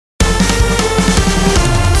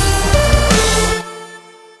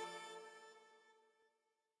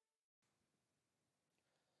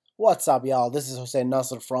What's up, y'all? This is Hussein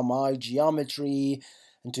Nasser from iGeometry,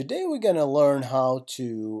 and today we're gonna learn how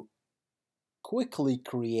to quickly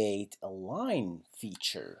create a line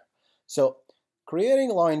feature. So,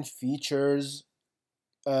 creating line features,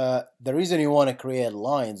 the reason you want to create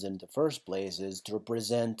lines in the first place is to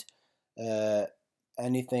represent uh,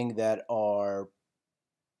 anything that are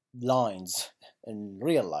lines in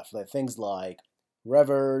real life, like things like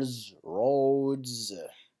rivers, roads,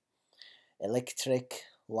 electric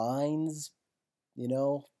lines, you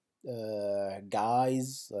know,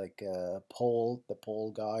 guys like the pole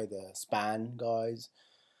guy, the span guys.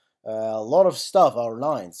 A lot of stuff are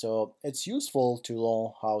lines, so it's useful to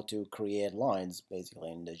know how to create lines basically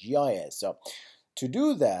in the GIS. So to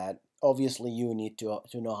do that, obviously you need to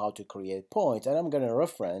know how to create points, and I'm going to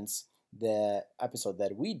reference the episode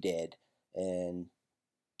that we did and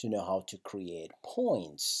to know how to create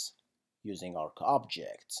points using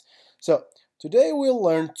ArcObjects. So today we'll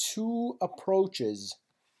learn two approaches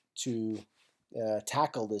to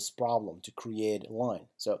tackle this problem, to create a line.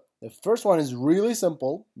 So the first one is really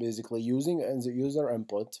simple, basically using as a user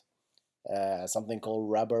input something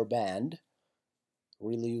called RubberBand,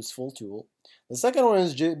 really useful tool. The second one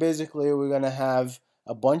is basically we're gonna have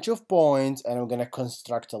a bunch of points and we're gonna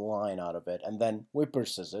construct a line out of it, and then we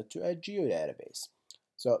persist it to a geodatabase.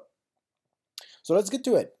 So let's get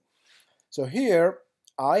to it. So here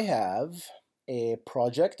I have a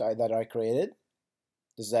project that I created.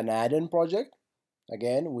 This is an add-in project.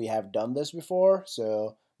 Again, we have done this before,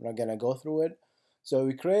 so I'm not gonna go through it. So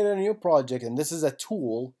we created a new project, and this is a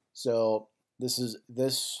tool. So this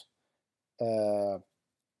tool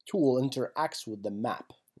interacts with the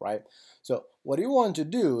map, right? So what you want to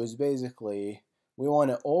do is basically we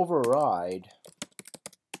want to override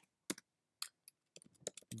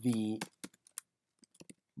the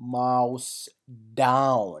mouse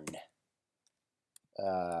down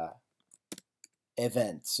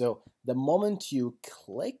event. So the moment you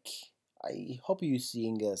click, I hope you're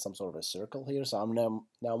seeing some sort of a circle here. So I'm now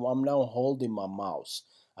holding my mouse,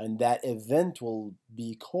 and that event will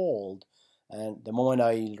be called. And the moment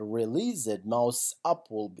I release it, mouse up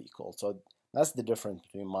will be called. So that's the difference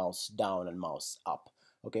between mouse down and mouse up.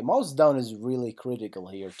 Okay, mouse down is really critical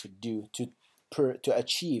here to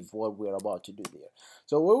achieve what we're about to do here.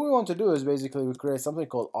 So what we want to do is basically we create something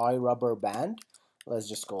called iRubberBand. Let's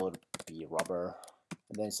just call it prubber,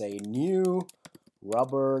 and then say new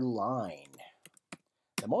rubber line.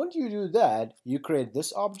 The moment you do that, you create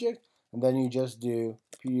this object, and then you just do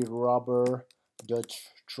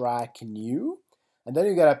prubber.track new, and then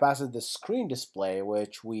you gotta pass it the screen display,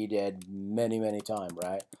 which we did many times,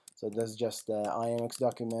 right? So that's just the IMX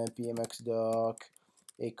document pmxdoc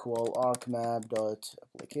equal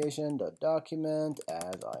arcmap.application.document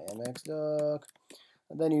as IMXdoc,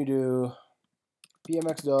 and then you do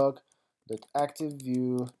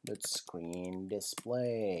pmxdoc.activeView.screen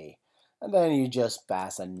display, and then you just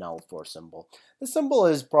pass a null for symbol. The symbol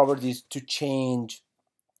is properties to change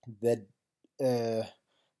the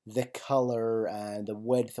color and the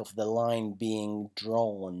width of the line being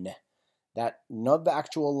drawn. That not the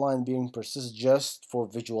actual line being persisted, just for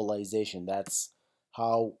visualization. That's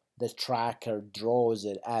how the tracker draws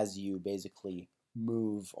it as you basically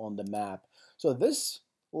move on the map. So this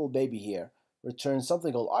little baby here returns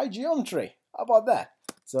something called iGeometry. How about that?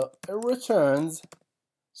 So it returns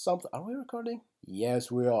something. Are we recording?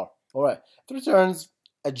 Yes, we are. All right. It returns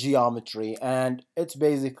a geometry, and it's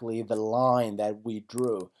basically the line that we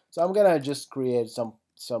drew. So I'm gonna just create some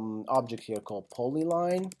object here called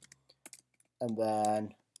polyline, and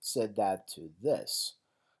then set that to this.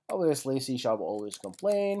 Obviously, C# will always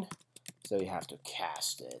complain, so you have to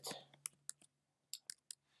cast it.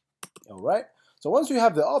 All right. So once we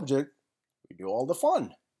have the object, we do all the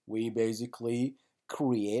fun. We basically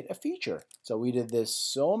create a feature. So we did this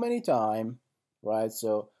so many times, right?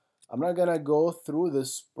 So I'm not gonna go through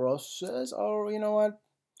this process, or you know what?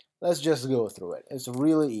 Let's just go through it. It's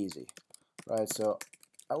really easy, right? So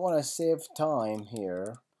I want to save time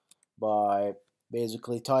here by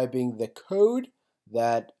basically typing the code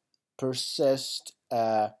that persists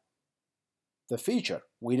the feature.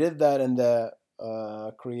 We did that in the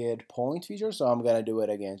create point feature, so I'm gonna do it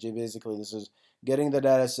again. So basically this is getting the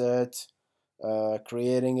data set,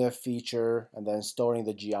 creating a feature, and then storing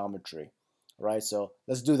the geometry, right? So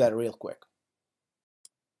let's do that real quick.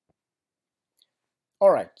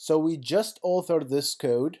 Alright, so we just authored this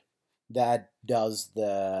code that does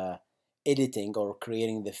the editing or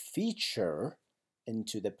creating the feature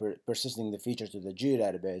into the persisting the feature to the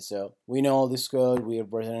geodatabase. So we know this code, we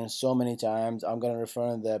have written it so many times. I'm going to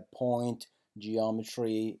refer to the point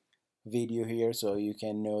geometry video here so you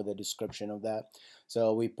can know the description of that.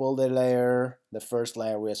 So we pull the layer, the first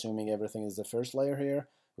layer, we're assuming everything is the first layer here.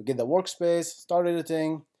 We get the workspace, start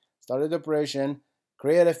editing, started operation,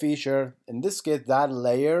 create a feature. In this case, that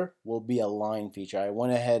layer will be a line feature. I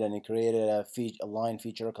went ahead and created a line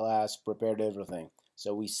feature class, prepared everything.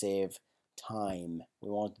 So we save time. We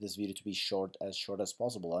want this video to be short as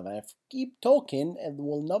possible. And if I keep talking, it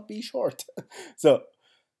will not be short. So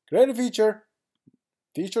create a feature,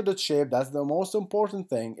 feature.shape, that's the most important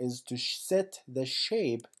thing, is to set the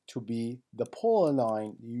shape to be the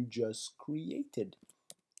polyline you just created.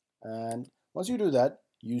 And once you do that,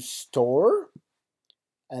 you store,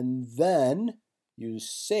 and then you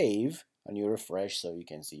save and you refresh so you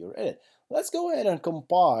can see your edit. Let's go ahead and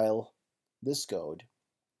compile this code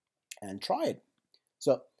and try it.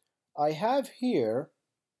 So I have here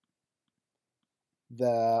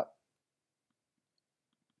the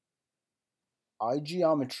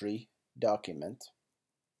iGeometry document.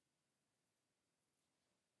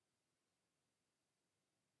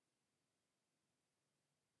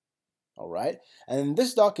 All right, and in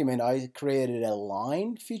this document I created a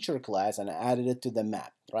line feature class and added it to the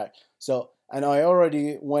map, right? So, and I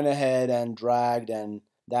already went ahead and dragged, and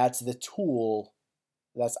that's the tool,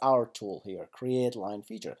 that's our tool here, create line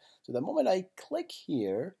feature. So the moment I click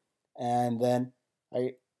here and then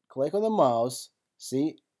I click on the mouse,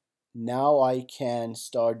 see, now I can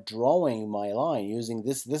start drawing my line using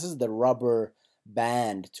this. This is the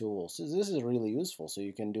RubberBand tool. So this is really useful. So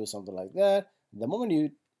you can do something like that. The moment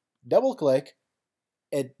you double click,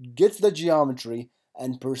 it gets the geometry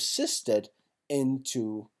and persists it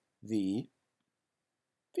into the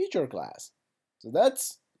feature class. So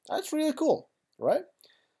that's really cool, right?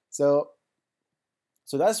 So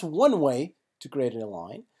that's one way to create a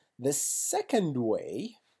line. The second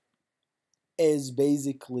way is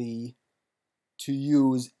basically to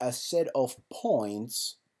use a set of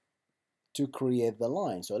points to create the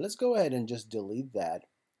line. So let's go ahead and just delete that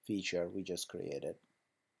feature we just created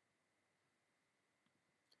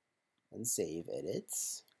and save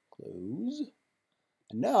edits, close.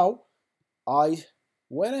 And now I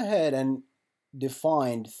went ahead and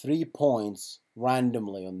defined 3 points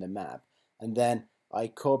randomly on the map, and then I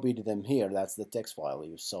copied them here. That's the text file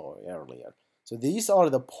you saw earlier. So these are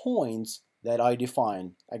the points that I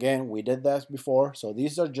defined. Again, we did that before, so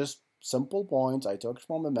these are just simple points I took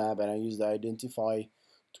from the map, and I used the identify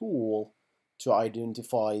tool to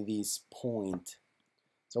identify these points.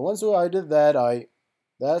 So once I did that,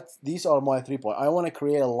 these are my 3 points. I want to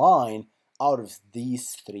create a line out of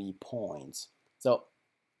these 3 points. So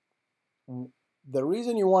the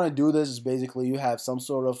reason you want to do this is basically you have some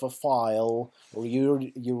sort of a file, or you're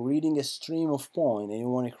reading a stream of points and you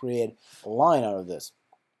want to create a line out of this.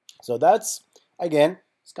 So that's, again,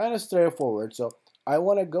 it's kind of straightforward. So I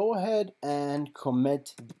want to go ahead and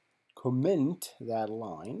comment that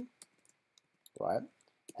line, right?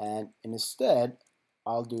 And instead,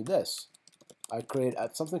 I'll do this. I create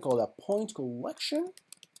something called a point collection.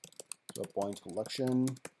 So point collection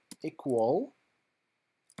equal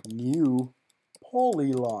new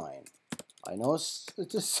polyline. I know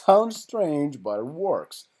it just sounds strange, but it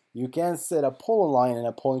works. You can't set a polyline in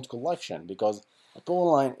a point collection because a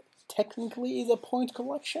polyline technically is a point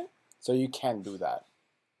collection, so you can't do that,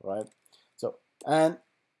 right? So, and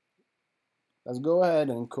let's go ahead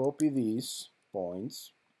and copy these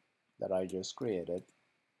points that I just created.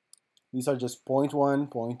 These are just point 1,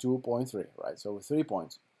 point 2, point 3, right? So 3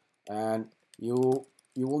 points, and you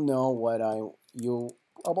will know what you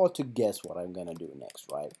about to guess what I'm gonna do next,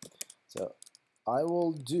 right? So I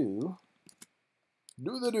will do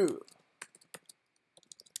the do.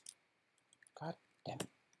 God damn it!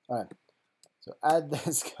 All right. So add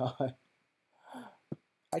this guy.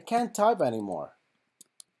 I can't type anymore.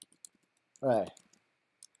 All right.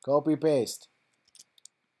 Copy paste.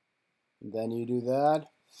 And then you do that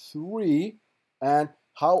 3, and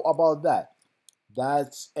how about that?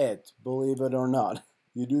 That's it. Believe it or not,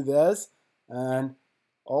 you do this, and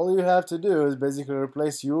all you have to do is basically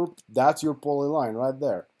replace that's your polyline right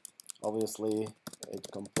there. Obviously, it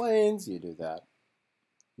complains. You do that.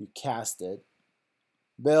 You cast it.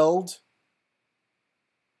 Build.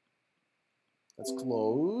 Let's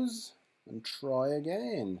close and try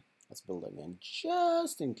again. Let's build again,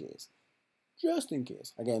 just in case. Just in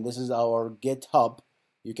case. Again, this is our GitHub.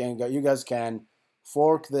 You guys can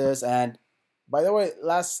fork this. And by the way,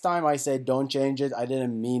 last time I said don't change it, I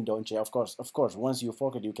didn't mean don't change. Of course, once you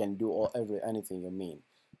fork it, you can do anything you mean.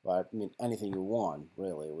 But I mean anything you want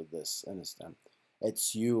really with this instant.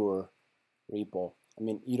 It's your repo. I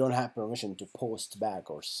mean, you don't have permission to post back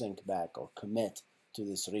or sync back or commit to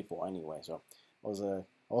this repo anyway. So it was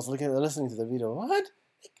I was listening to the video. What?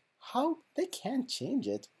 How? They can't change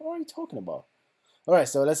it. What are you talking about? All right,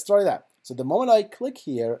 so let's try that. So the moment I click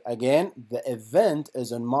here, again, the event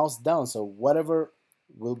is on mouse down. So whatever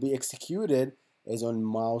will be executed is on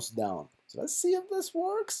mouse down. So let's see if this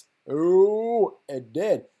works. Oh, it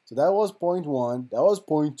did. So that was point 1, that was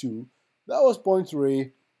point 2, that was point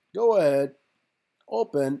 3. Go ahead,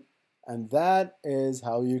 open, and that is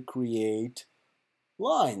how you create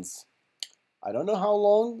lines. I don't know how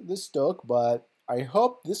long this took, but I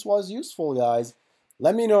hope this was useful, guys.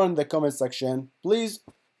 Let me know in the comment section. Please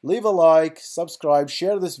leave a like, subscribe,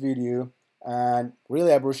 share this video, and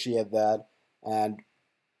really appreciate that. And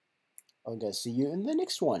I'm gonna see you in the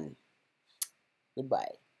next one.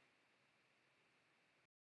 Goodbye.